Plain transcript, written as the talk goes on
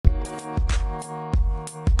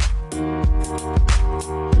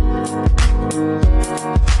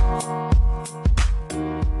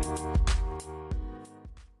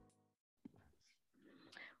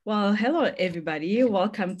Hello, everybody.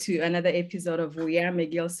 Welcome to another episode of We Are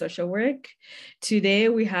McGill Social Work. Today,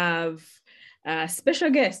 we have a special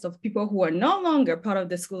guest of people who are no longer part of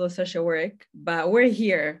the School of Social Work, but we're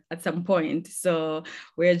here at some point. So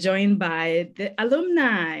we're joined by the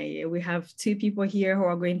alumni. We have two people here who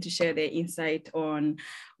are going to share their insight on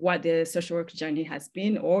what the social work journey has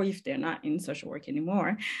been, or if they're not in social work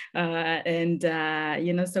anymore.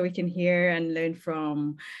 So we can hear and learn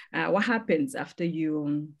from what happens after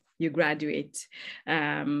you graduate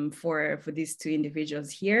for these two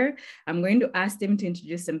individuals here. I'm going to ask them to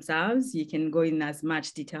introduce themselves. You can go in as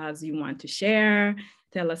much detail as you want to share.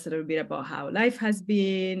 Tell us a little bit about how life has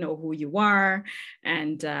been or who you are.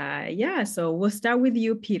 And so we'll start with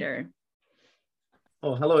you, Peter.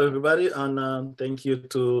 Oh, hello, everybody. And thank you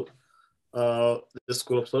to the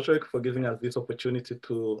School of Social Work for giving us this opportunity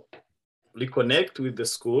to reconnect with the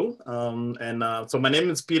school. So my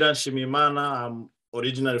name is Peter Shimimana. I'm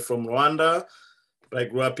originally from Rwanda, but I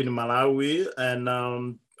grew up in Malawi, and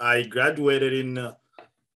I graduated in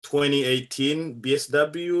 2018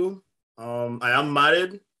 BSW. I am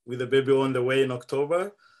married with a baby on the way in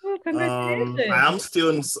October. Oh,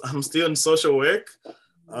 congratulations. I'm still in social work,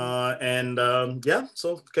 I'm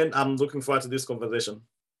looking forward to this conversation.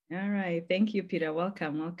 All right, thank you, Peter.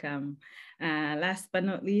 Welcome. Last but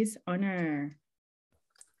not least, Honor.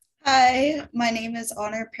 Hi, my name is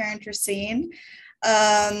Honor Parent Racine.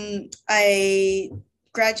 I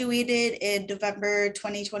graduated in November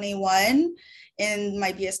 2021 in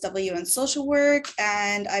my BSW in social work,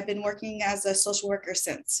 and I've been working as a social worker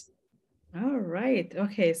since. All right.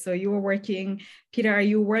 Okay. So you were working, Peter, are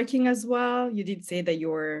you working as well? You did say that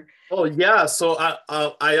you were. Oh, yeah. So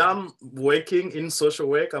I am working in social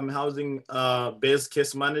work. I'm housing-based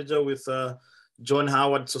case manager with John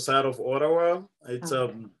Howard Society of Ottawa. It's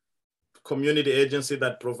a community agency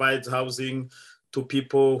that provides housing to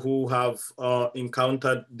people who have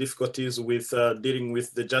encountered difficulties with dealing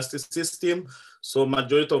with the justice system. So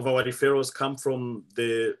majority of our referrals come from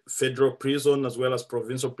the federal prison as well as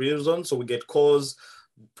provincial prison. So we get calls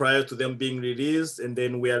prior to them being released, and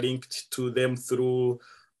then we are linked to them through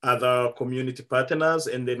other community partners,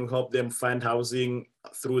 and then we help them find housing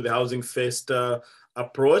through the Housing First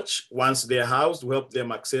approach. Once they're housed, we help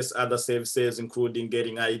them access other services, including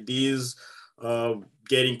getting IDs,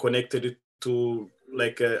 getting connected to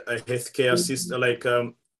like a healthcare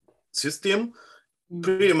system, system,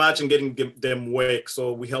 pretty much, and getting them work.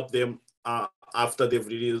 So we help them after they've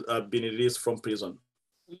been released from prison.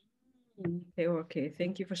 Okay.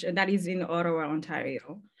 Thank you for sharing. That is in Ottawa,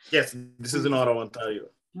 Ontario. Yes, this is in Ottawa, Ontario.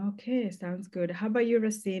 Okay, sounds good. How about you,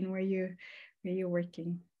 Racine? Where you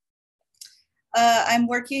working? I'm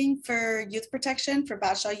working for youth protection for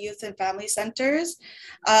Bashaw Youth and Family Centers.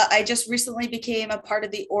 I just recently became a part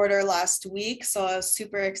of the order last week, so I was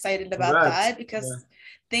super excited about that because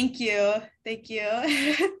thank you.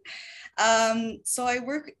 So I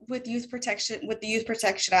work with youth protection, with the Youth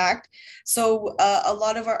Protection Act. So a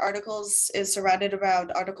lot of our articles is surrounded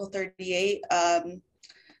around Article 38.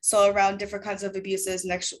 So around different kinds of abuses,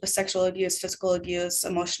 sexual abuse, physical abuse,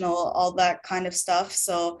 emotional, all that kind of stuff.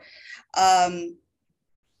 So and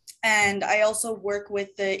I also work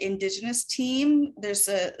with the Indigenous team. There's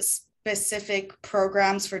a specific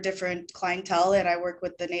programs for different clientele, and I work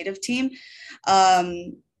with the Native team.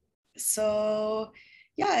 So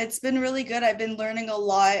yeah, it's been really good. I've been learning a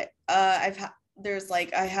lot. I'm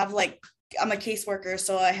a caseworker,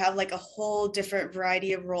 so I have like a whole different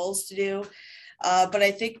variety of roles to do. But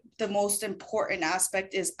I think the most important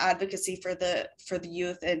aspect is advocacy for the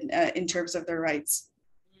youth and in terms of their rights.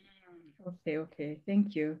 Okay.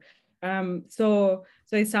 Thank you. So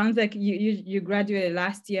it sounds like you graduated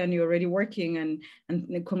last year and you're already working, and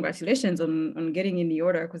congratulations on getting in the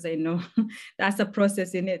order, because I know that's a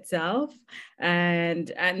process in itself, and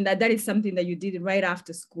that is something that you did right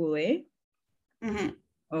after school, eh? Mm-hmm.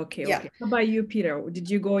 Okay. How about you, Peter? Did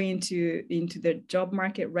you go into the job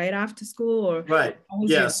market right after school, or right?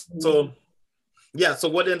 Yes. So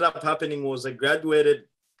what ended up happening was I graduated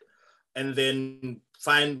and then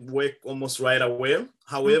find work almost right away.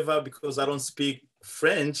 However, because I don't speak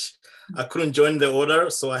French, I couldn't join the order,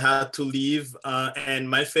 so I had to leave. And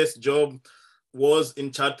my first job was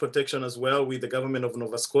in child protection as well with the government of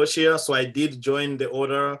Nova Scotia. So I did join the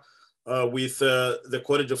order with the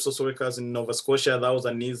College of Social Workers in Nova Scotia. That was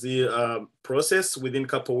an easy process. Within a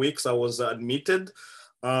couple of weeks, I was admitted.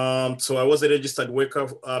 So I was a registered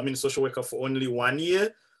social worker for only 1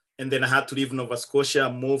 year. And then I had to leave Nova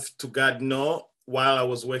Scotia, moved to Gatineau while I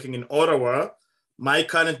was working in Ottawa. My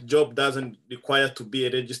current job doesn't require to be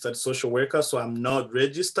a registered social worker, so I'm not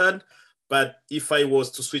registered, But if I was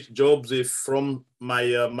to switch jobs, if from my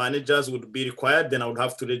managers would be required, then I would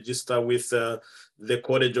have to register with the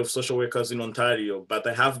College of Social Workers in Ontario. But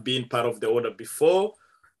I have been part of the order before,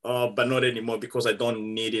 but not anymore because I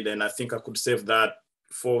don't need it. And I think I could save that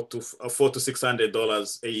 $400 to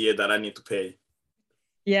 $600 a year that I need to pay.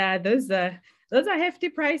 Yeah, those are hefty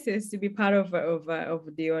prices to be part of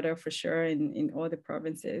the order for sure in all the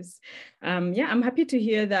provinces. Yeah, I'm happy to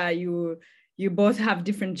hear that you both have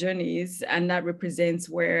different journeys, and that represents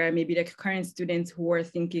where maybe the current students who are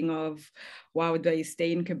thinking of, wow, do I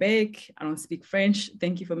stay in Quebec? I don't speak French.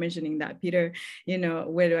 Thank you for mentioning that, Peter. You know,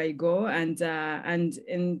 where do I go? And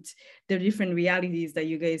the different realities that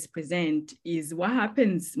you guys present is what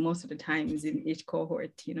happens most of the times in each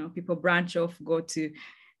cohort. You know, people branch off, go to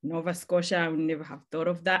Nova Scotia. I would never have thought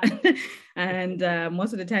of that. And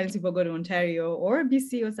most of the times people go to Ontario or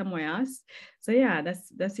BC or somewhere else. So yeah,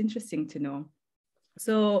 that's interesting to know.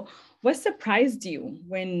 So what surprised you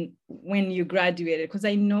when you graduated? Because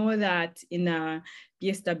I know that in a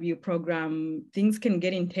PSW program, things can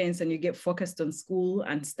get intense and you get focused on school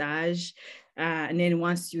and stage. And then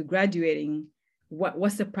once you're graduating,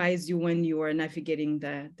 what surprised you when you were navigating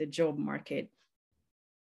the job market?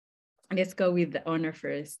 Let's go with the honor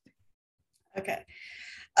first. Okay.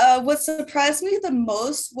 What surprised me the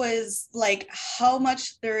most was like how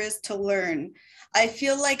much there is to learn. I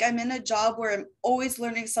feel like I'm in a job where I'm always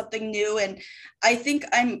learning something new, and I think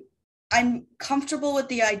I'm comfortable with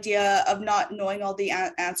the idea of not knowing all the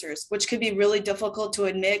answers, which could be really difficult to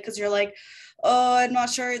admit because you're like, oh, I'm not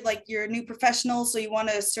sure, like you're a new professional, so you want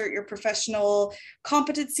to assert your professional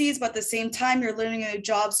competencies, but at the same time you're learning a new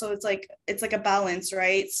job, so it's like a balance,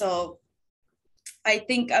 right? So I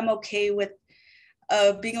think I'm okay with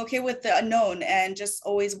being okay with the unknown and just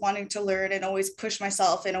always wanting to learn and always push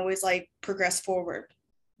myself and always like progress forward.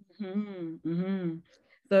 Mm-hmm, mm-hmm.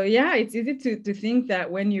 So yeah, it's easy to think that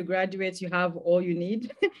when you graduate, you have all you need,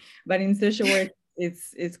 but in social work,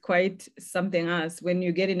 it's quite something else. When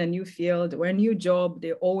you get in a new field or a new job,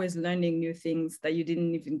 they're always learning new things that you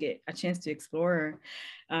didn't even get a chance to explore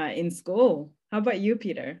in school. How about you,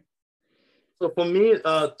 Peter? So for me,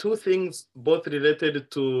 two things both related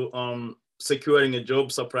to securing a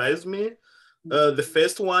job surprised me. The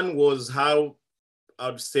first one was how I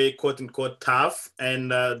would say, quote unquote, tough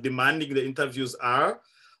and demanding the interviews are.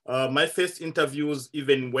 My first interviews,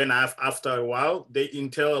 even when after a while, they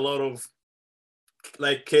entail a lot of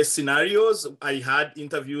like case scenarios. I had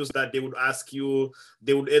interviews that they would ask you,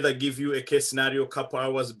 they would either give you a case scenario a couple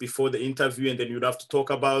hours before the interview, and then you'd have to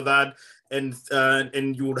talk about that. And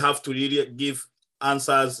you would have to really give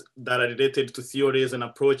answers that are related to theories and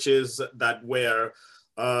approaches that were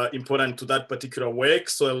important to that particular work.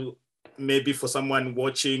 So maybe for someone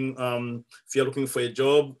watching, if you're looking for a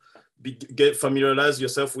job, familiarize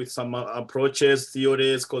yourself with some approaches,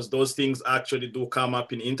 theories, because those things actually do come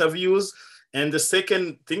up in interviews. And the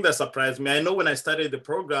second thing that surprised me, I know when I started the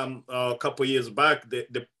program a couple of years back,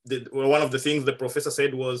 one of the things the professor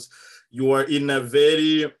said was, you are in a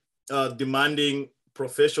very demanding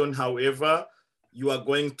profession. However, you are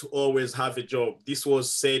going to always have a job. This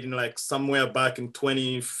was said in like somewhere back in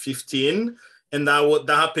 2015. And that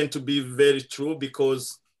happened to be very true,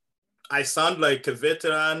 because I sound like a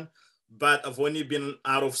veteran, but I've only been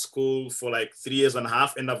out of school for like 3.5 years, and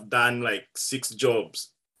I've done like 6 jobs.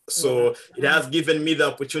 So it has given me the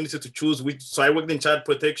opportunity to choose which. So I worked in child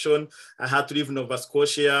protection. I had to live in Nova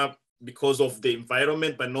Scotia because of the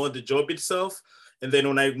environment, but not the job itself. And then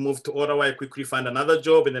when I moved to Ottawa, I quickly found another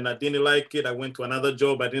job, and then I didn't like it. I went to another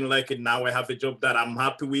job. I didn't like it. Now I have a job that I'm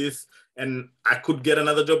happy with, and I could get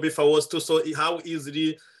another job if I was to. So how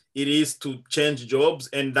easily it is to change jobs.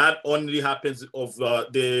 And that only happens of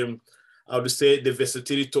I would say, the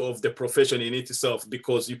versatility of the profession in itself,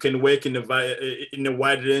 because you can work in a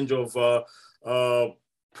wide range of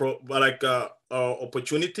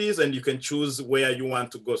opportunities, and you can choose where you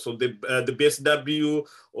want to go. So the BSW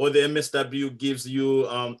or the MSW gives you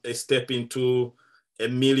a step into a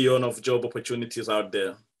million of job opportunities out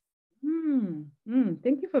there.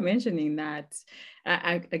 Thank you for mentioning that.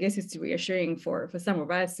 I guess it's reassuring for some of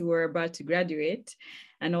us who are about to graduate,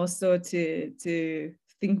 and also to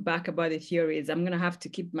think back about the theories. I'm gonna have to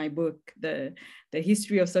keep my book, the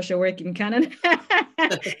history of social work in Canada.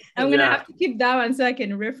 I'm gonna have to keep that one so I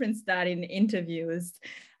can reference that in interviews.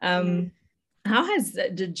 How has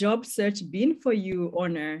the job search been for you,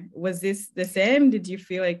 Honor? Was this the same? Did you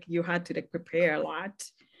feel like you had to prepare a lot?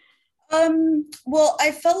 Well,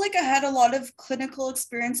 I felt like I had a lot of clinical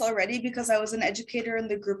experience already because I was an educator in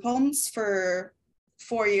the group homes for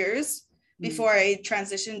 4 years. before I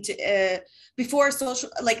transitioned to, before social,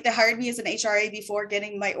 like they hired me as an HRA before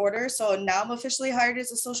getting my order. So now I'm officially hired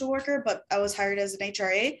as a social worker, but I was hired as an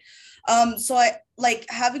HRA. So I like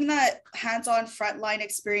having that hands-on frontline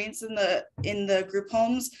experience in the group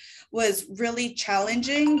homes was really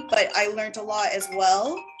challenging, but I learned a lot as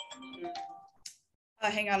well.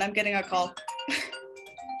 Hang on, I'm getting a call.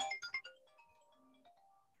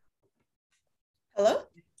 Hello?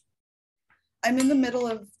 I'm in the middle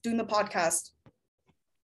of doing the podcast.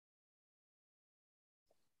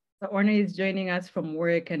 So Orna is joining us from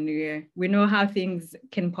work, and we know how things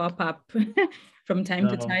can pop up from time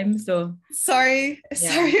to time. So sorry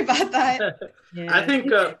about that. Yeah.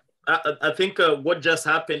 I think what just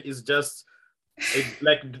happened is just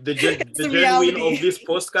like the genuine of this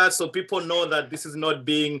postcard, so people know that this is not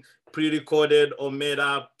being pre-recorded or made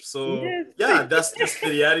up. So yeah, that's just the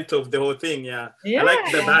reality of the whole thing. Yeah. I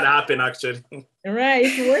like that happened actually. Right.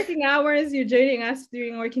 It's working hours. You're joining us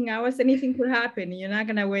during working hours. Anything could happen. You're not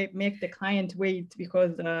gonna make the client wait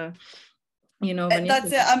because that's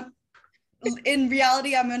it. In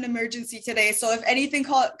reality, I'm an emergency today. So if anything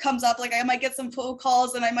comes up, like I might get some phone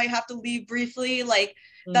calls and I might have to leave briefly. Like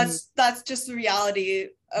that's just the reality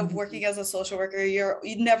of working as a social worker. You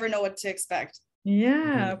never know what to expect.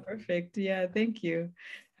 Yeah, perfect. Yeah, thank you.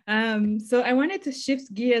 So I wanted to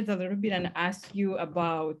shift gears a little bit and ask you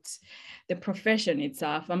about the profession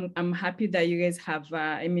itself. I'm happy that you guys have,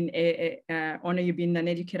 Honor, you've been an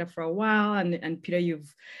educator for a while, and Peter,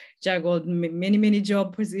 you've juggled many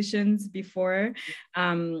job positions before.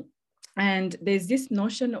 And there's this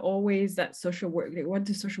notion always that social work, like, what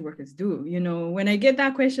do social workers do? You know, when I get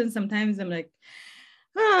that question, sometimes I'm like,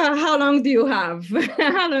 how long do you have?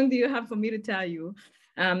 How long do you have for me to tell you?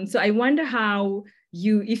 So I wonder how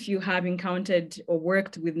if you have encountered or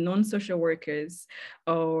worked with non-social workers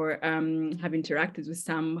or have interacted with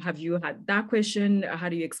some, have you had that question? How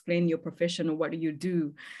do you explain your profession, or what do you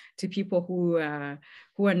do to people who are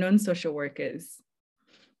non-social workers?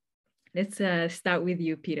 Let's start with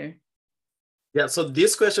you, Peter. Yeah, so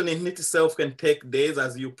this question in itself can take days,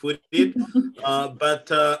 as you put it, but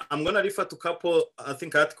I'm going to refer to a couple, I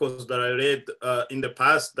think, articles that I read in the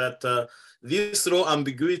past that this raw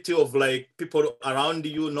ambiguity of like people around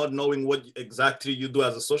you not knowing what exactly you do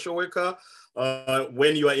as a social worker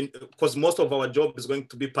when you are in, because most of our job is going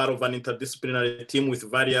to be part of an interdisciplinary team with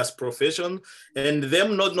various professions, and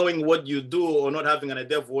them not knowing what you do or not having an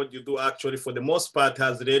idea of what you do actually for the most part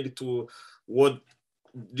has led to what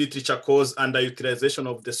literature calls underutilization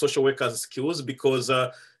of the social workers' skills, because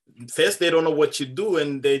first, they don't know what you do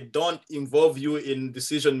and they don't involve you in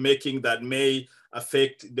decision making that may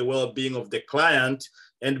affect the well-being of the client.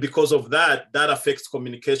 And because of that affects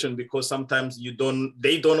communication, because sometimes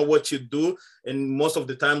they don't know what you do. And most of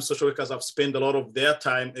the time, social workers have spent a lot of their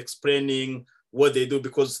time explaining what they do,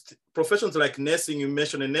 because professions like nursing, you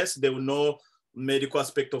mentioned a nurse, they will know medical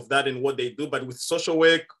aspect of that and what they do, but with social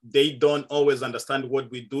work they don't always understand what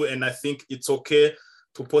we do. And I think it's okay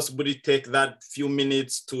to possibly take that few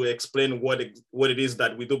minutes to explain what it is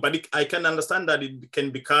that we do. But I can understand that it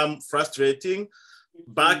can become frustrating.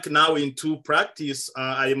 Back now into practice,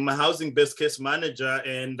 I am a housing-based case manager,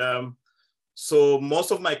 and so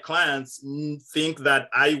most of my clients think that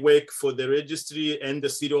I work for the registry and the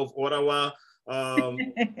city of Ottawa.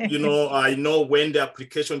 I know when the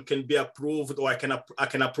application can be approved, or I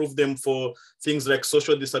can approve them for things like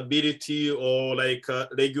social disability or like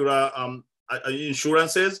regular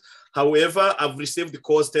insurances. However, I've received the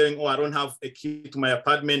calls telling, I don't have a key to my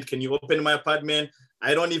apartment. Can you open my apartment?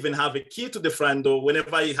 I don't even have a key to the front door.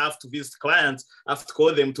 Whenever I have to visit clients, I have to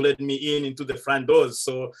call them to let me into the front doors.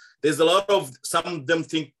 So there's a lot of, some of them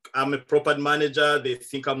think I'm a property manager. They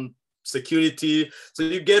think I'm security. So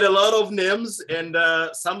you get a lot of names, and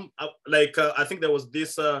some I think there was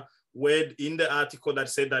this word in the article that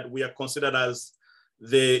said that we are considered as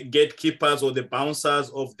the gatekeepers or the bouncers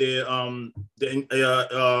of the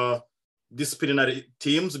disciplinary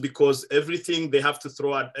teams, because everything they have to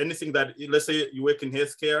throw at anything that, let's say you work in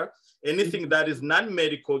healthcare, anything that is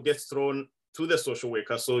non-medical gets thrown to the social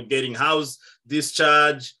worker. So getting house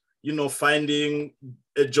discharge, finding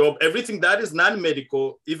a job, everything that is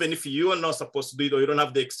non-medical, even if you are not supposed to do it or you don't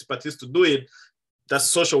have the expertise to do it, that's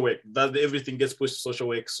social work. That everything gets pushed to social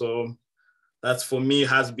work. So that's, for me,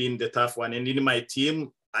 has been the tough one. And in my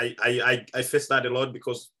team, I face that a lot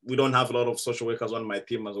because we don't have a lot of social workers on my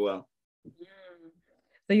team as well.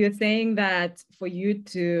 So you're saying that for you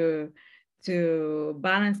to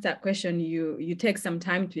balance that question, you take some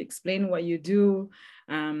time to explain what you do.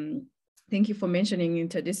 Thank you for mentioning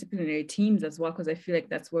interdisciplinary teams as well, because I feel like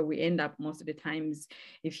that's where we end up most of the times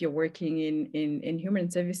if you're working in human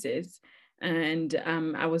services. And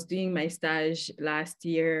I was doing my stage last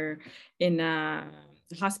year in a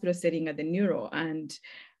hospital setting at the neuro, and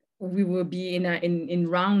we will be in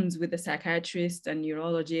rounds with the psychiatrists and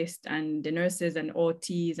neurologists and the nurses and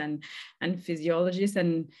OTs and physiologists,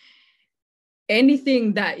 and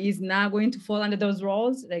anything that is now going to fall under those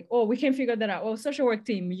roles, like, oh, we can figure that out. Oh, social work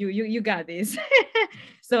team, you got this.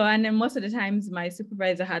 So, and then most of the times my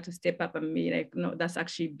supervisor had to step up and be like, no, that's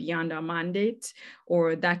actually beyond our mandate,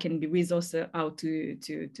 or that can be resourced out to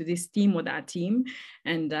this team or that team.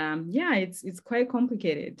 And yeah, it's quite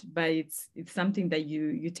complicated, but it's something that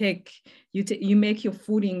you make your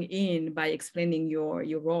footing in by explaining your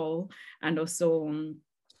role, and also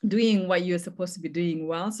doing what you're supposed to be doing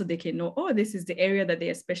well, so they can know, oh, this is the area that they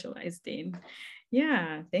are specialized in.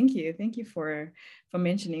 Yeah, thank you for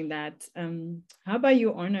mentioning that. How about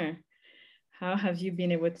you, Honor? How have you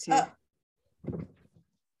been able to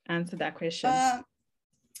answer that question?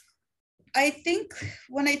 I think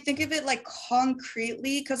when I think of it like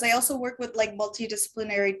concretely, because I also work with like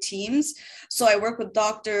multidisciplinary teams, so I work with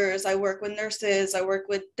doctors, I work with nurses, I work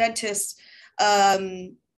with dentists,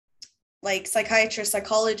 like psychiatrists,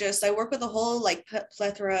 psychologists. I work with a whole like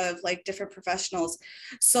plethora of like different professionals.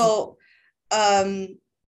 So I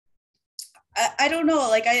don't know,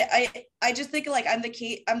 like I just think like I'm the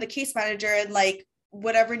case manager, and like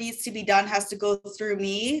whatever needs to be done has to go through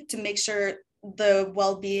me to make sure the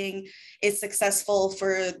well-being is successful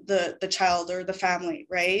for the child or the family,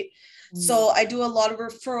 right? So I do a lot of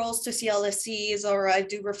referrals to CLSCs, or I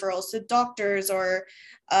do referrals to doctors, or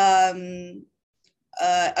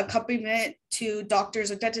accompaniment to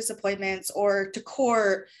doctors or dentist appointments, or to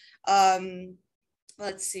court.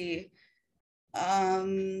 Let's see.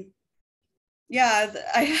 Yeah,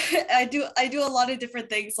 I do a lot of different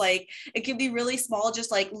things. Like it can be really small, just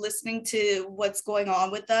like listening to what's going on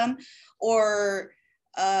with them, or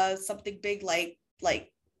something big like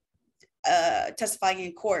testifying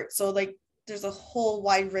in court. So like there's a whole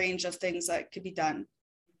wide range of things that could be done.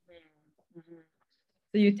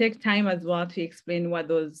 So you take time as well to explain what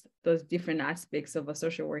those different aspects of a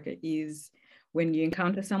social worker is when you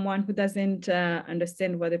encounter someone who doesn't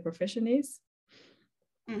understand what the profession is.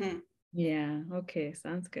 Mm-hmm. Yeah, okay,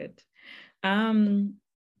 sounds good.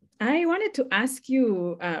 I wanted to ask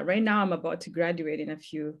you, right now I'm about to graduate in a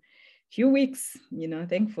few weeks,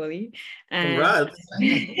 thankfully. Congrats.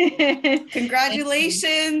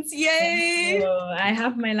 Congratulations, yay. So I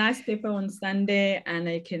have my last paper on Sunday and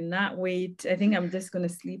I cannot wait. I think I'm just going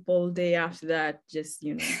to sleep all day after that, just,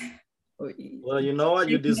 Well, you know what?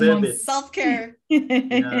 You deserve it. Self-care.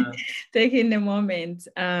 Yeah. Taking the moment.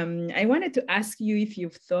 I wanted to ask you if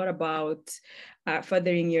you've thought about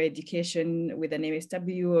furthering your education with an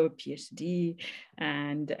MSW or PhD,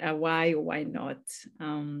 and why or why not?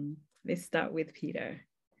 Let's start with Peter.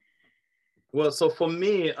 Well, so for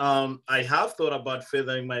me, I have thought about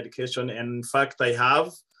furthering my education. And in fact, I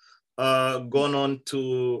have gone on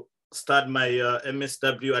to start my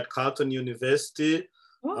MSW at Carleton University.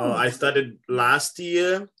 Oh. I started last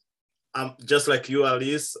year. Just like you,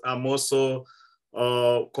 Alice, I'm also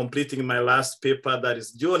completing my last paper that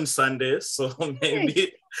is due on Sunday. So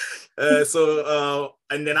maybe,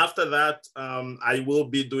 and then after that, I will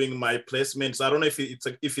be doing my placements. I don't know if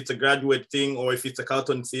it's a graduate thing or if it's a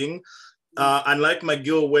Carleton thing. Unlike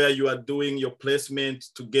McGill, where you are doing your placement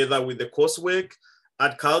together with the coursework,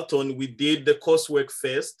 at Carleton, we did the coursework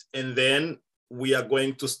first, and then we are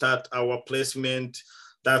going to start our placement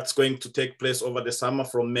that's going to take place over the summer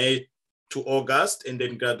from May to August, and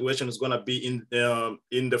then graduation is going to be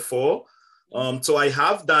in the fall. So I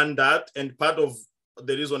have done that, and part of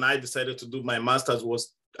the reason I decided to do my master's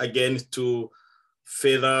was, again, to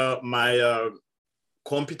further my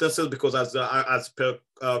competencies, because as per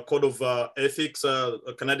Code of Ethics,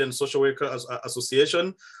 Canadian Social Workers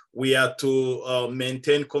Association, we are to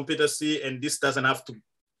maintain competency, and this doesn't have to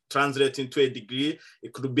translate into a degree.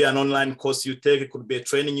 It could be an online course you take, it could be a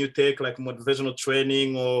training you take, like motivational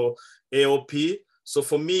training or AOP. So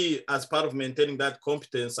for me, as part of maintaining that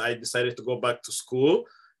competence, I decided to go back to school.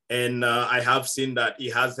 And I have seen that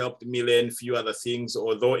it has helped me learn a few other things,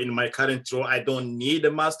 although in my current role, I don't need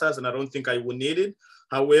a master's and I don't think I will need it.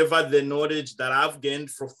 However, the knowledge that I've gained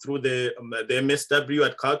through the MSW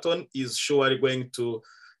at Carleton is surely going to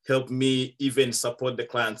help me even support the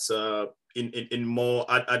clients in more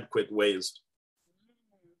adequate ways.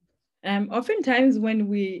 Oftentimes when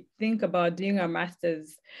we think about doing our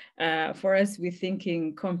masters, for us, we're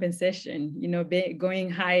thinking compensation, going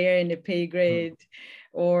higher in the pay grade.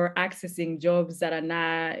 or accessing jobs that are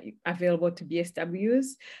not available to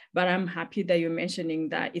BSWs. But I'm happy that you're mentioning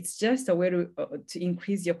that it's just a way to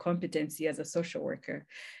increase your competency as a social worker,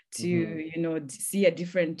 to you know, see a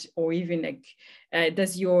different, or even like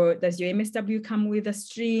does your MSW come with a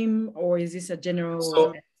stream, or is this a general?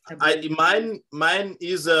 So mine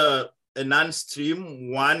is a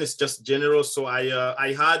non-stream one. Is just general. So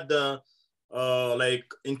I had like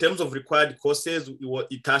in terms of required courses,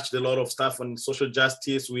 it touched a lot of stuff on social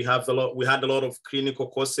justice. We had a lot of clinical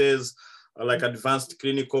courses, like advanced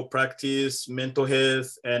clinical practice, mental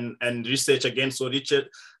health, and research again. So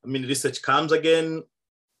research comes again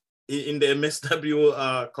in the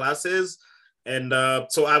MSW classes. And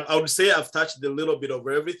so I would say I've touched a little bit of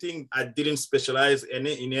everything. I didn't specialize in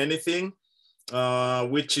anything,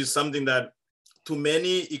 which is something that to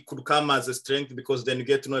many, it could come as a strength because then you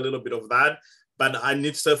get to know a little bit of that. But I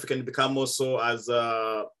need stuff can become also as,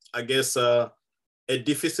 I guess, a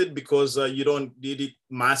deficit because you don't really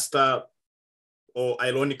master, or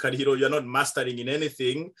ironically, you're not mastering in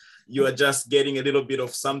anything. You are just getting a little bit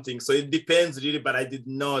of something. So it depends really, but I did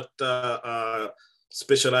not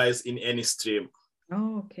specialize in any stream.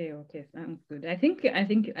 Oh, okay, sounds good. I think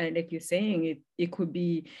like you're saying, it could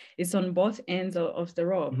be, it's on both ends of the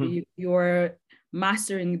rope. You're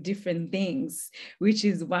mastering different things, which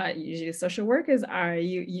is what usually social workers are.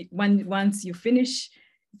 Once you finish,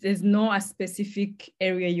 there's no a specific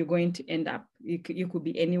area you're going to end up. You could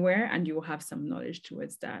be anywhere, and you will have some knowledge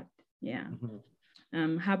towards that. Yeah.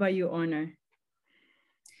 How about you, Honor?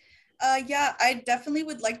 Yeah, I definitely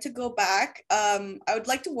would like to go back. I would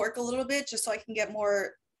like to work a little bit just so I can get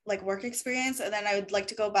more like work experience. And then I would like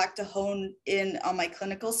to go back to hone in on my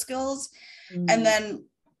clinical skills. And then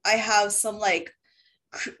I have some like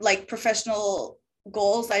professional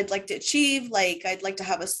goals I'd like to achieve. Like I'd like to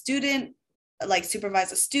have a student, like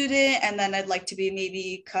supervise a student. And then I'd like to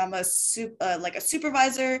become a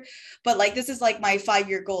supervisor. But like, this is like my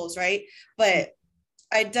 5-year goals, right? But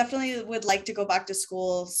I definitely would like to go back to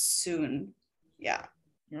school soon. Yeah.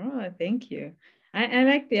 Oh, thank you. I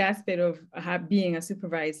like the aspect of being a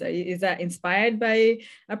supervisor. Is that inspired by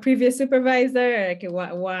a previous supervisor? Like,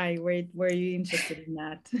 why were you interested in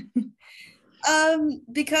that?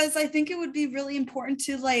 Because I think it would be really important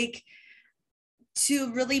to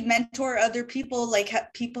really mentor other people. Like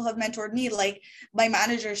people have mentored me. Like my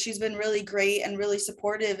manager, she's been really great and really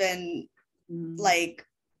supportive, and like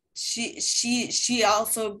she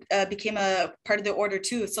also became a part of the order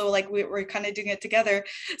too, so like we're kind of doing it together.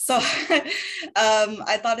 So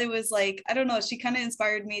I thought it was like, I don't know, she kind of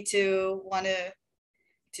inspired me to want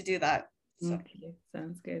to do that. So. Okay,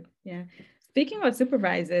 sounds good. Yeah, speaking of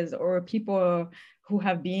supervisors or people who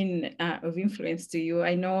have been of influence to you,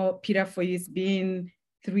 I know, Peter, for you it's been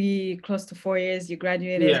close to 4 years you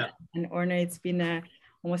graduated, and Honor, it's been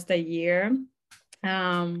almost a year.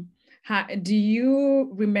 Do you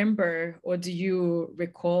remember, or do you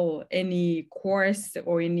recall any course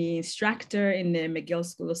or any instructor in the McGill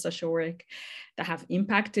School of Social Work that have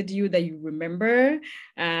impacted you that you remember,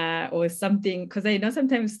 or something? Because I know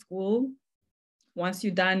sometimes school, once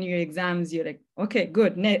you've done your exams, you're like, okay,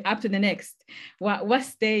 good, up to the next. What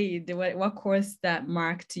stayed? What course that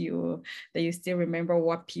marked you that you still remember?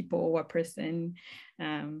 What people, what person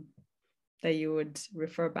that you would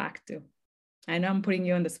refer back to? I know I'm putting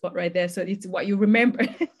you on the spot right there, so it's what you remember.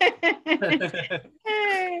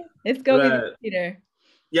 Let's go with it, Peter.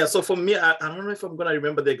 Yeah, so for me, I don't know if I'm going to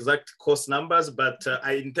remember the exact course numbers, but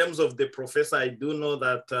in terms of the professor, I do know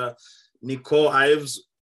that Nicole Ives,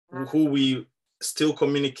 who we still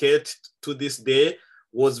communicate to this day,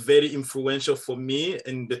 was very influential for me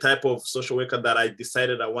in the type of social worker that I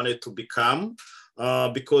decided I wanted to become,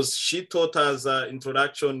 because she taught us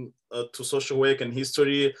introduction to social work and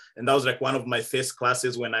history. And that was like one of my first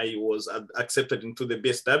classes when I was accepted into the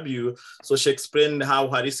BSW. So she explained how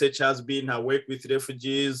her research has been, her work with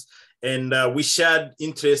refugees, and we shared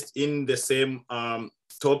interest in the same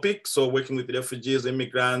topic. So working with refugees,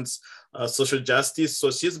 immigrants, social justice. So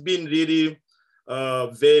she's been really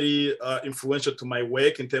very influential to my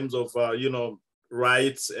work in terms of,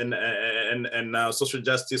 rights and social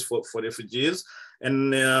justice for refugees.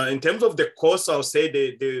 And in terms of the course, I'll say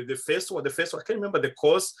the first one, I can't remember the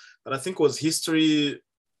course, but I think it was history,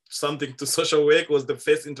 something to social work was the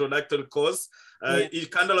first introductory course.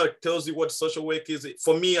 It kind of like tells you what social work is.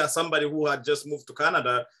 For me, as somebody who had just moved to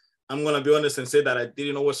Canada, I'm going to be honest and say that I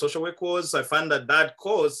didn't know what social work was. I found that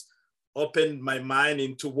course opened my mind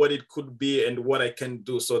into what it could be and what I can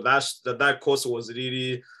do. So that course was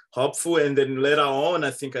really helpful. And then later on,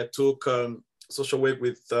 I think I took social work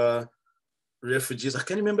with refugees. I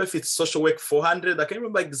can't remember if it's social work 400. I can't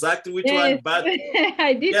remember exactly which Yes. one, but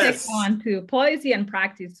I did take yes. one too. Policy and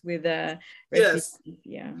practice with refugees. Yes.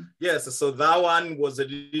 Yeah. Yes. So that one was a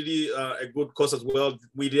really a good course as well.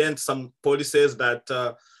 We learned some policies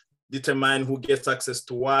that determine who gets access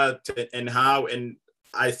to what and how. And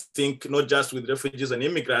I think not just with refugees and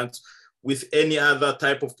immigrants, with any other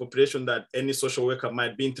type of population that any social worker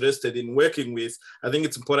might be interested in working with, I think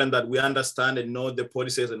it's important that we understand and know the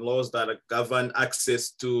policies and laws that govern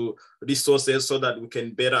access to resources so that we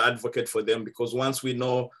can better advocate for them. Because once we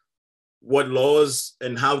know what laws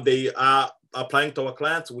and how they are applying to our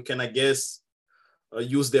clients, we can, I guess,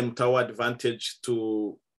 use them to our advantage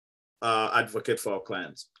to advocate for our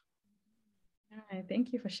clients.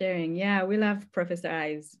 Thank you for sharing. Yeah, we love Professor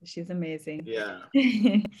Eyes. She's amazing. Yeah.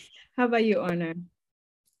 How about you, Honor?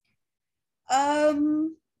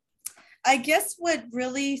 I guess what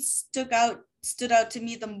really stood out to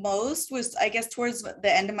me the most was, I guess, towards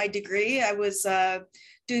the end of my degree. I was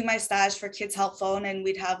doing my stage for Kids Help Phone, and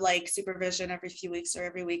we'd have like supervision every few weeks or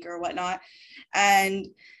every week or whatnot. And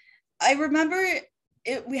I remember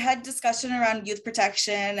we had discussion around youth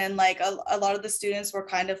protection, and like a lot of the students were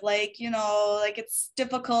kind of like, you know, like it's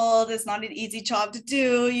difficult, it's not an easy job to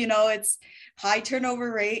do, you know, it's high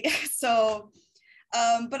turnover rate. So,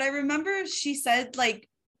 but I remember she said like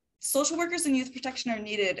social workers and youth protection are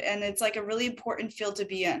needed, and it's like a really important field to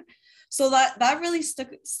be in. So that really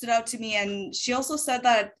stood out to me. And she also said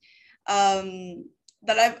that I'm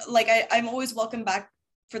always welcome back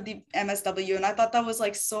for the MSW, and I thought that was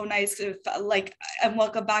like so nice. Like I'm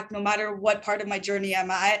welcome back no matter what part of my journey I'm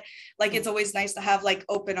at. Like it's always nice to have like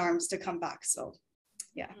open arms to come back. So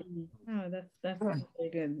yeah. Oh, that's very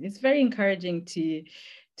good. It's very encouraging to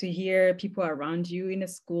hear people around you in a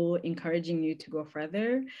school encouraging you to go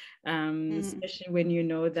further, especially when you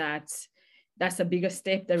know that that's a bigger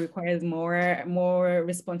step that requires more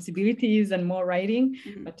responsibilities and more writing.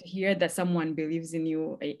 But to hear that someone believes in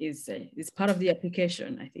you is part of the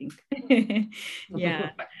application, I think. Yeah.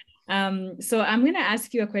 So I'm going to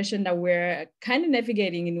ask you a question that we're kind of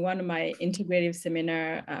navigating in one of my integrative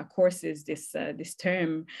seminar courses this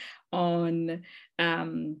term on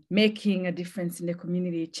making a difference in the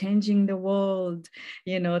community, changing the world,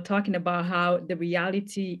 you know, talking about how the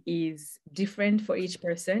reality is different for each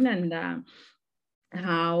person, and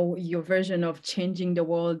how your version of changing the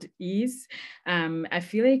world is. I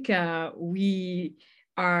feel like we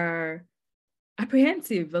are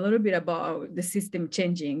apprehensive a little bit about the system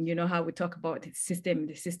changing. You know how we talk about the system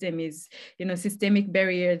is, you know, systemic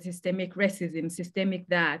barriers, systemic racism, systemic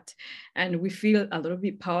that, and we feel a little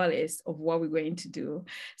bit powerless of what we're going to do.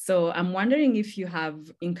 So I'm wondering if you have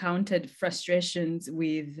encountered frustrations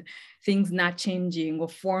with things not changing, or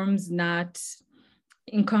forms not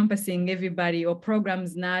encompassing everybody, or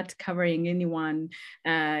programs not covering anyone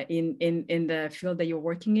in the field that you're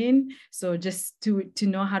working in. So just to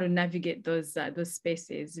know how to navigate those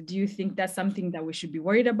spaces. Do you think that's something that we should be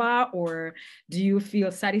worried about, or do you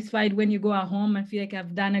feel satisfied when you go at home and feel like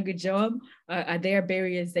I've done a good job? Are there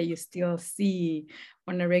barriers that you still see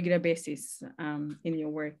on a regular basis in your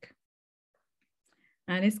work?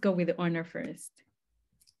 And let's go with the Honor first.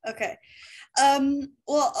 Okay.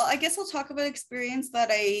 Well, I guess I'll talk about experience that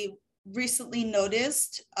I recently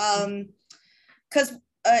noticed. Because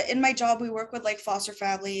in my job, we work with like foster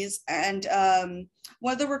families, and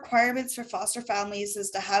one of the requirements for foster families is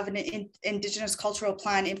to have an Indigenous cultural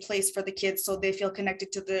plan in place for the kids, so they feel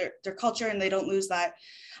connected to their culture and they don't lose that.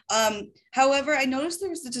 However, I noticed there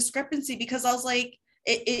was a discrepancy, because I was like,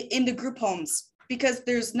 in the group homes, because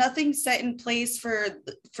there's nothing set in place for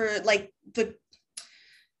like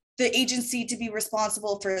the agency to be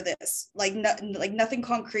responsible for this, like nothing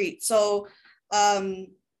concrete. So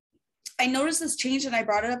I noticed this change, and I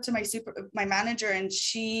brought it up to my manager, and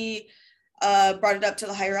she brought it up to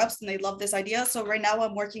the higher ups, and they love this idea. So right now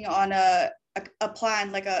I'm working on a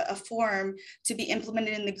plan, like a form to be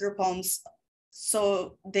implemented in the group homes,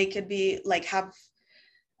 so they could be like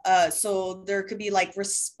so there could be like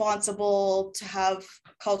responsible to have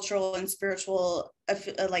cultural and spiritual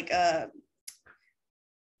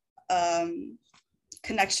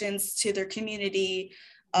connections to their community,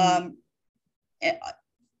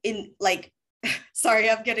 in like, sorry,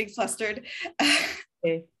 I'm getting flustered.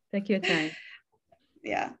 Okay, take your time.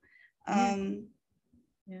 Yeah.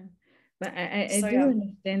 Yeah, but I do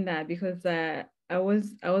understand that, because I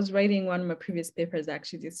was writing one of my previous papers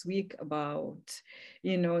actually this week about,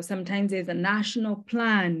 you know, sometimes there's a national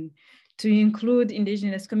plan to include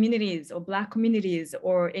Indigenous communities or Black communities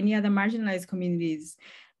or any other marginalized communities.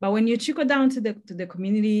 But when you trickle down to the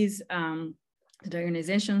communities, to the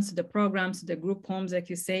organizations, to the programs, to the group homes, like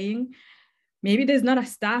you're saying, maybe there's not a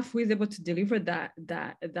staff who is able to deliver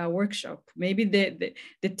that workshop. Maybe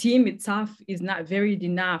the team itself is not varied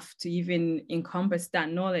enough to even encompass that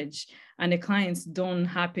knowledge, and the clients don't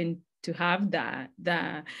happen to have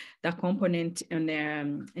that component in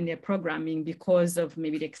their programming because of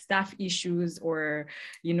maybe the staff issues, or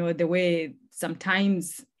the way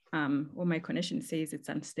sometimes my connection says it's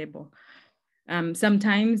unstable.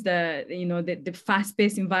 Sometimes the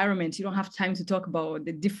fast-paced environment, you don't have time to talk about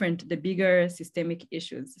the bigger systemic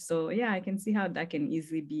issues. So yeah, I can see how that can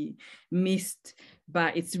easily be missed,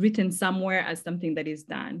 but it's written somewhere as something that is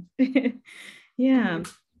done. Yeah.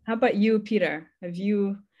 How about you, Peter? Have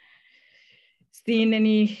you seen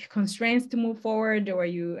any constraints to move forward, or are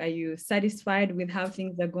you satisfied with how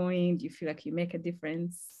things are going? Do you feel like you make a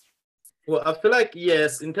difference? Well, I feel like,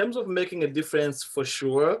 yes, in terms of making a difference, for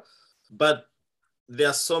sure, but there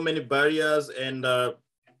are so many barriers, and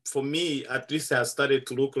for me, at least, it has started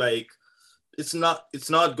to look like it's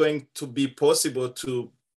not going to be possible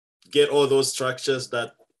to get all those structures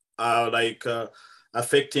that are like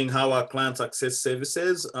affecting how our clients access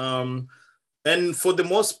services. And for the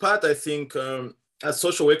most part, I think as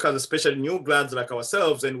social workers, especially new grads like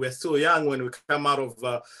ourselves, and we're still young when we come out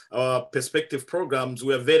of our perspective programs,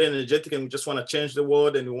 we are very energetic and we just want to change the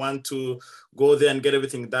world, and we want to go there and get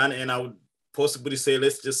everything done. And I would possibly say,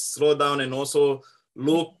 let's just slow down and also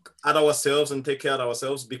look at ourselves and take care of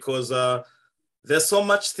ourselves, because there's so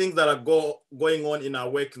much things that are going on in our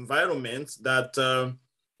work environments that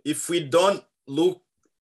if we don't look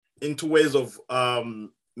into ways of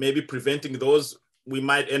maybe preventing those, we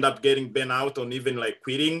might end up getting burnt out or even like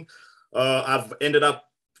quitting. I've ended up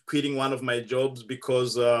quitting one of my jobs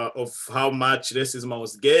because of how much racism I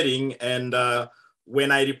was getting. And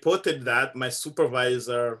when I reported that, my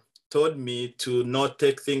supervisor told me to not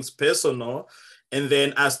take things personal. And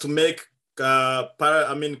then as to make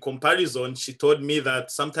comparison, she told me that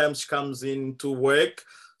sometimes she comes into work.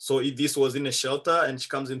 So this was in a shelter, and she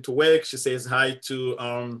comes into work, she says hi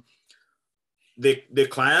to the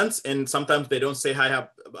clients, and sometimes they don't say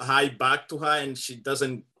hi back to her, and she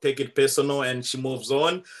doesn't take it personal and she moves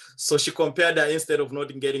on. So she compared that, instead of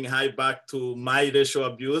not getting hi back, to my racial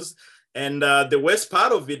abuse. And the worst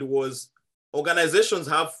part of it was, organizations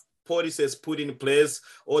have policies put in place,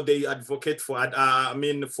 or they advocate for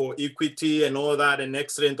for equity and all that, and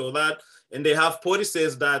excellent, all that, and they have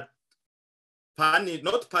policies that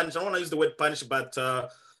not punish, I don't want to use the word punish, but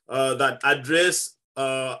that address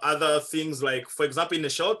other things. Like, for example, in the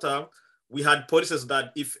shelter, we had policies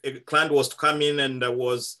that if a client was to come in and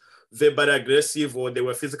was verbally aggressive, or they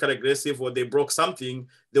were physically aggressive, or they broke something,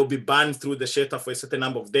 they'll be banned through the shelter for a certain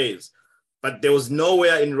number of days. But there was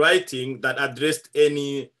nowhere in writing that addressed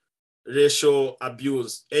any racial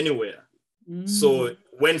abuse anywhere. So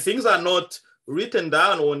when things are not written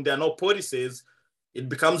down, or when there are no policies, it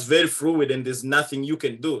becomes very fluid and there's nothing you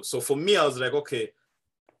can do. So for me, I was like, okay,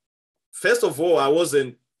 first of all, I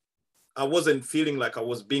wasn't feeling like I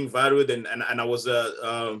was being valued, and I was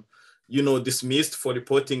dismissed for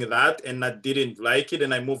reporting that, and I didn't like it,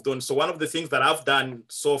 and I moved on. So one of the things that I've done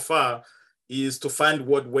so far is to find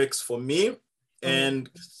what works for me and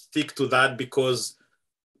stick to that, because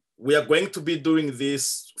we are going to be doing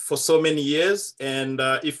this for so many years. And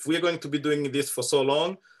if we're going to be doing this for so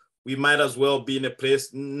long, we might as well be in a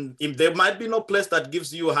place. If there might be no place that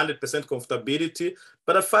gives you 100% comfortability,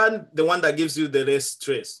 but I find the one that gives you the less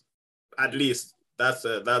stress. At least that's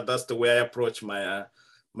the way I approach my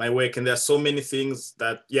work. And there are so many things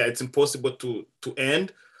that, yeah, it's impossible to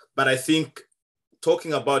end. But I think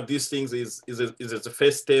talking about these things is a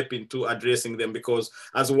first step into addressing them, because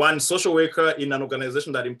as one social worker in an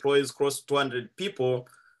organization that employs close to 200 people,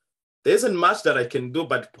 there isn't much that I can do,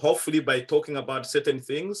 but hopefully by talking about certain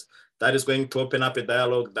things, that is going to open up a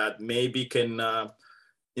dialogue that maybe can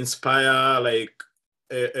inspire like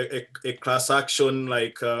a class action,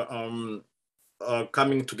 like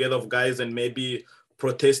coming together of guys and maybe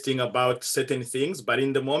protesting about certain things. But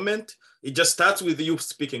in the moment, it just starts with you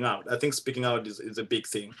speaking out. I think speaking out is a big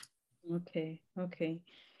thing. Okay.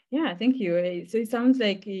 Yeah, thank you. So it sounds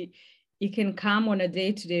like it can come on a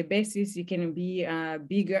day-to-day basis. It can be a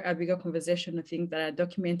bigger conversation of things that are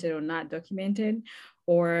documented or not documented,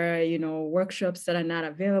 or workshops that are not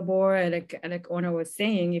available. Like Ona was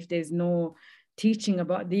saying, if there's no teaching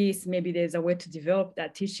about this, maybe there's a way to develop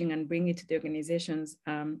that teaching and bring it to the organization's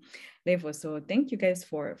level. So thank you guys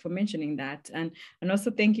for mentioning that. And also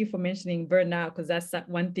thank you for mentioning burnout, because that's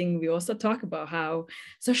one thing we also talk about, how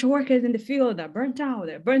social workers in the field are burnt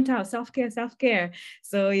out, self-care.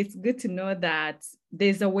 So it's good to know that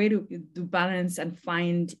there's a way to balance and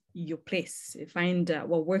find your place, find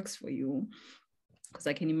what works for you. Because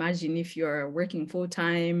I can imagine if you're working full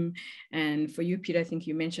time, and for you, Peter, I think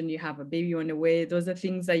you mentioned you have a baby on the way. Those are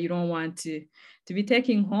things that you don't want to be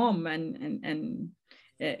taking home and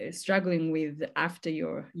struggling with after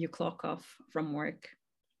you clock off from work.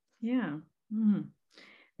 Yeah.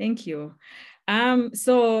 Thank you.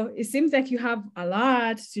 So it seems like you have a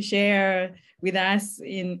lot to share with us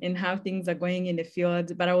in how things are going in the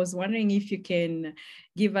field, but I was wondering if you can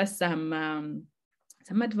give us some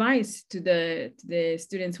advice to the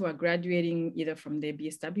students who are graduating either from the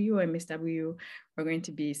BSW or MSW, or going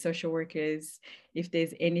to be social workers, if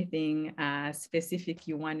there's anything specific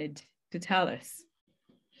you wanted to tell us.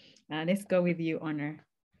 Let's go with you, Honor.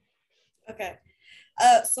 Okay.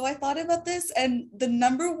 So I thought about this, and the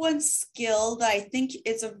number one skill that I think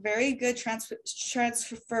is a very good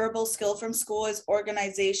transferable skill from school is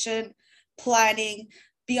organization, planning,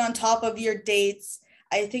 be on top of your dates.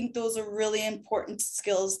 I think those are really important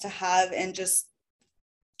skills to have, and just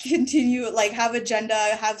continue, like, have agenda,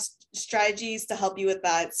 have strategies to help you with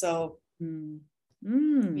that. So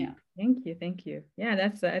yeah. Thank you. Yeah,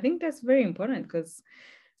 I think that's very important, because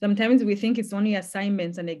sometimes we think it's only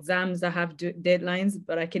assignments and exams that have deadlines,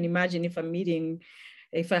 but I can imagine if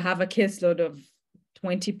I have a caseload of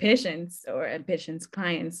 20 patients or patients'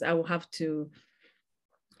 clients, I will have to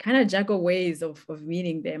kind of juggle ways of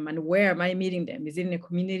meeting them. And where am I meeting them? Is it in a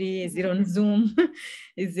community? Is it on Zoom?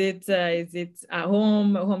 Is it at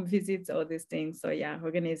home visits, all these things? So yeah,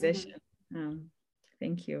 organization.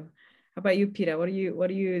 Thank you. How about you, Peter? What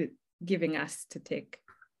are you giving us to take?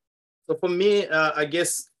 So for me, I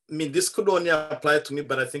guess, this could only apply to me,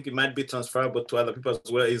 but I think it might be transferable to other people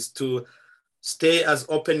as well, is to stay as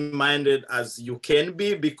open-minded as you can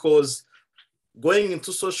be, because going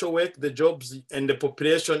into social work, the jobs and the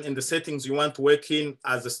population and the settings you want to work in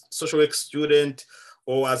as a social work student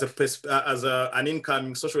or as an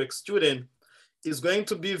incoming social work student is going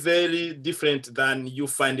to be very different than you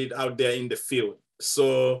find it out there in the field.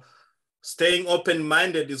 So staying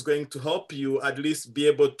open-minded is going to help you at least be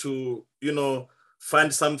able to,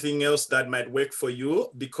 find something else that might work for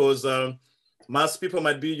you, because most people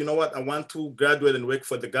might be, you know what, I want to graduate and work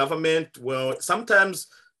for the government. Well, sometimes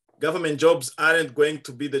government jobs aren't going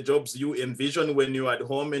to be the jobs you envision when you're at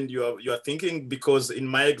home and you're thinking, because in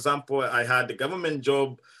my example, I had a government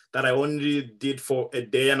job that I only did for a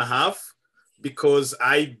day and a half, because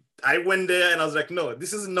I went there and I was like, no,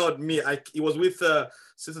 this is not me. It was with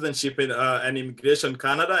Citizenship and Immigration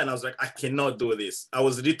Canada, and I was like, I cannot do this. I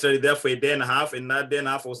was literally there for a day and a half, and that day and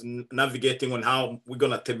a half I was navigating on how we're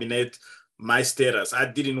gonna terminate my status. I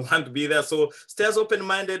didn't want to be there. So stay as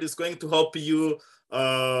open-minded is going to help you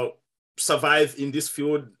survive in this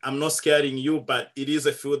field. I'm not scaring you, but it is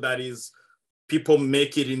a field that is, people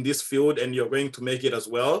make it in this field, and you're going to make it as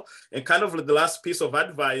well. And kind of the last piece of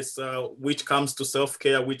advice, which comes to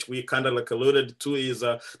self-care, which we kind of like alluded to, is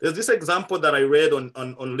there's this example that I read on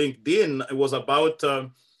LinkedIn. It was about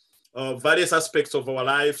various aspects of our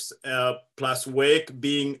lives plus work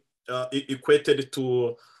being equated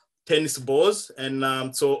to tennis balls.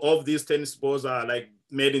 And so all of these tennis balls are like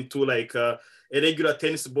made into like a regular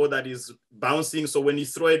tennis ball that is bouncing. So when you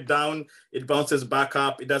throw it down, it bounces back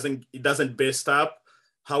up. It doesn't burst up.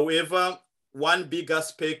 However, one big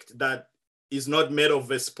aspect that is not made of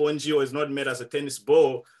a spongy or is not made as a tennis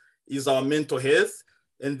ball is our mental health.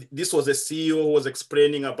 And this was a CEO who was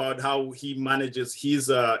explaining about how he manages his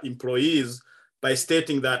employees by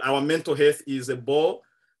stating that our mental health is a ball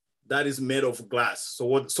that is made of glass.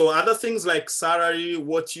 So other things like salary,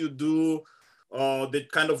 what you do, the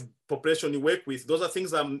kind of population you work with, those are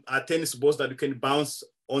things that are tennis balls that you can bounce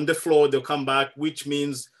on the floor, they'll come back, which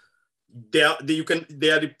means you can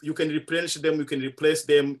replenish them, you can replace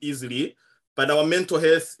them easily. But our mental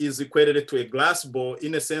health is equated to a glass ball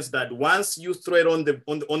in a sense that once you throw it on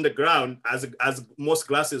the ground, as most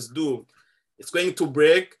glasses do, it's going to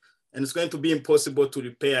break and it's going to be impossible to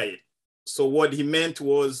repair it. So what he meant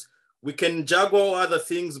was, we can juggle other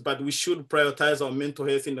things, but we should prioritize our mental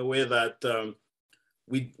health in a way that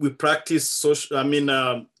we practice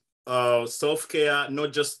self-care,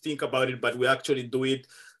 not just think about it, but we actually do it.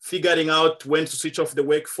 Figuring out when to switch off the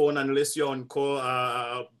work phone unless you're on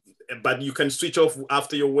call, but you can switch off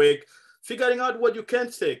after your work. Figuring out what you can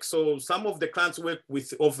take. So some of the clients we work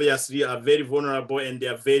with obviously are very vulnerable and they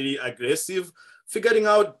are very aggressive. Figuring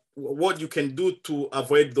out what you can do to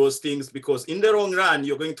avoid those things, because in the long run,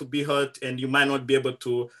 you're going to be hurt and you might not be able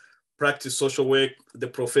to practice social work, the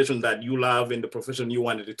profession that you love and the profession you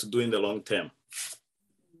wanted it to do in the long term.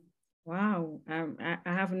 Wow, I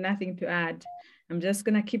have nothing to add. I'm just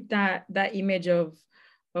gonna keep that image of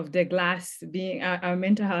of the glass being our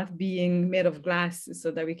mental health being made of glass,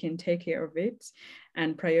 so that we can take care of it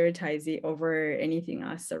and prioritize it over anything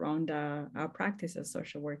else around our practice as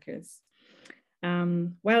social workers.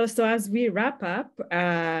 Well, so as we wrap up,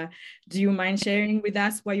 do you mind sharing with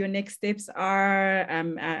us what your next steps are?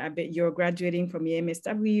 You're graduating from the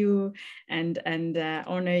MSW, and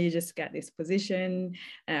Honor, you just got this position.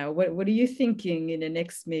 What are you thinking in the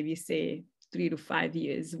next, maybe say 3 to 5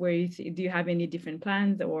 years? Where do you have any different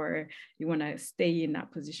plans, or you want to stay in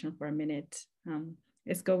that position for a minute?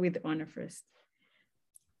 Let's go with Honor first.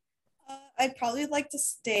 I'd probably like to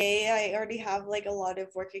stay. I already have like a lot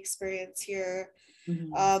of work experience here.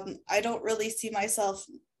 I don't really see myself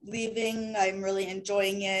leaving. I'm really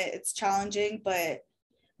enjoying it. It's challenging, but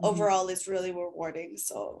overall it's really rewarding.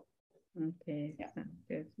 So okay, yeah,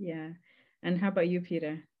 good. Yeah. And how about you,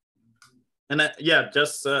 Peter? And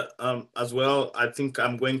just as well, I think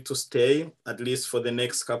I'm going to stay at least for the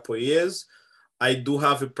next couple of years. I do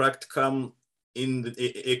have a practicum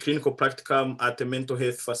a clinical practicum at a mental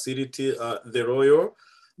health facility, the Royal.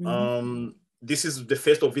 This is the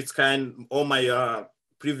first of its kind. All my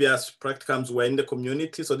previous practicums were in the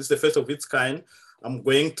community, so this is the first of its kind. I'm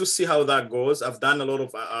going to see how that goes. I've done a lot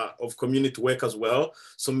of community work as well,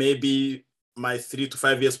 so maybe my 3 to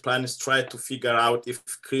 5 years plan is try to figure out if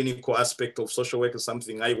clinical aspect of social work is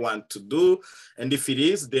something I want to do. And if it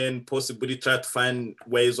is, then possibly try to find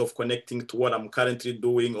ways of connecting to what I'm currently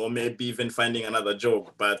doing, or maybe even finding another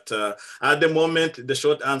job. But at the moment, the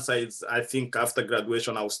short answer is, I think after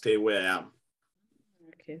graduation, I'll stay where I am.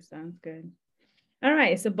 Okay, sounds good. All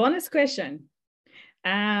right, so bonus question.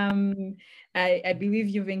 I believe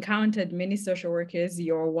you've encountered many social workers.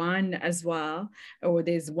 You're one as well, or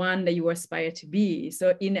there's one that you aspire to be.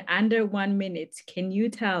 So in under 1 minute, can you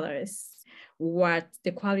tell us what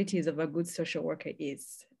the qualities of a good social worker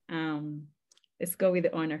is? Let's go with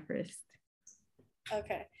the Honor first.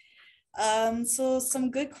 Okay. So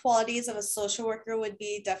some good qualities of a social worker would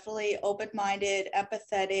be definitely open-minded,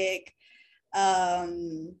 empathetic,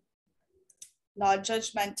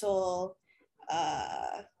 non-judgmental.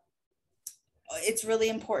 It's really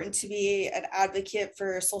important to be an advocate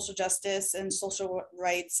for social justice and social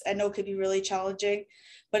rights. I know it could be really challenging,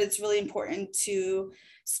 but it's really important to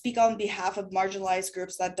speak on behalf of marginalized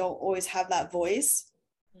groups that don't always have that voice.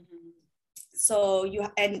 So you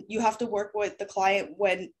have to work with the client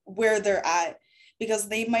where they're at, because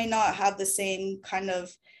they might not have the same kind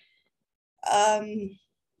of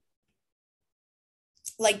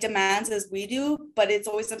like demands as we do, but it's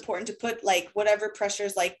always important to put like whatever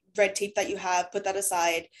pressures, like red tape that you have, put that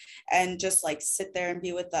aside and just like sit there and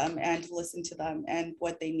be with them and listen to them and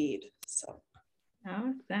what they need. So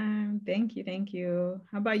awesome. Thank you.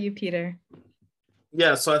 How about you, Peter?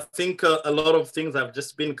 Yeah, so I think a lot of things have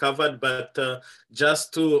just been covered, but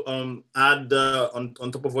just to add on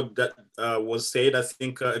top of what that was said, I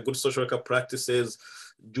think a good social worker practices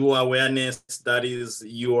do awareness, that is,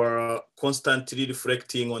 you are constantly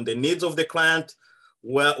reflecting on the needs of the client,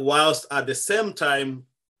 whilst at the same time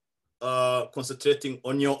concentrating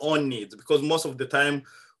on your own needs, because most of the time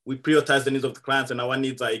we prioritize the needs of the clients and our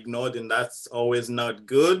needs are ignored, and that's always not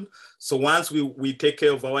good. So once we take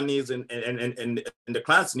care of our needs and the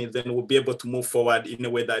client's needs, then we'll be able to move forward in a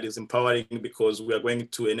way that is empowering, because we are going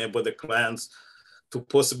to enable the clients to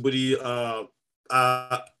possibly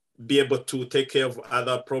be able to take care of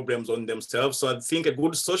other problems on themselves. So I think a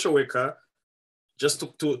good social worker, just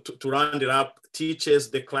to round it up,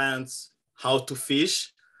 teaches the clients how to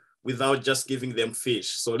fish without just giving them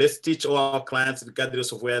fish. So let's teach all our clients,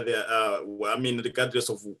 regardless of where they are, regardless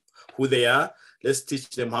of who they are, let's teach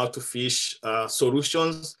them how to fish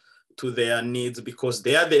solutions to their needs, because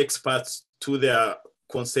they are the experts to their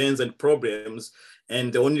concerns and problems.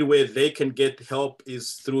 And the only way they can get help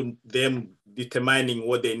is through them determining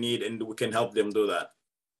what they need, and we can help them do that.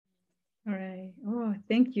 All right. Oh,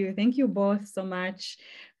 thank you. Thank you both so much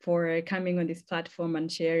for coming on this platform and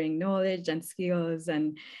sharing knowledge and skills.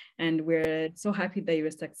 And we're so happy that you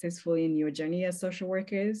were successful in your journey as social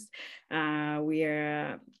workers. We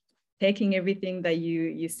are taking everything that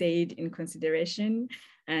you said in consideration.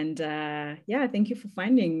 And yeah, thank you for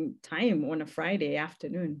finding time on a Friday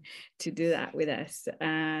afternoon to do that with us.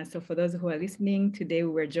 So for those who are listening, today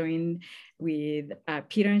we were joined with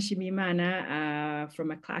Peter and Shimimana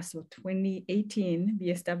from a class of 2018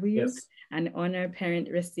 BSW, yes, and Honor Parent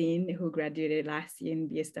Racine, who graduated last year in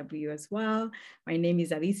BSW as well. My name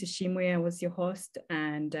is Alicia Shimwe. I was your host,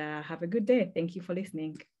 and have a good day. Thank you for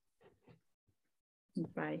listening.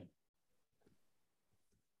 Bye.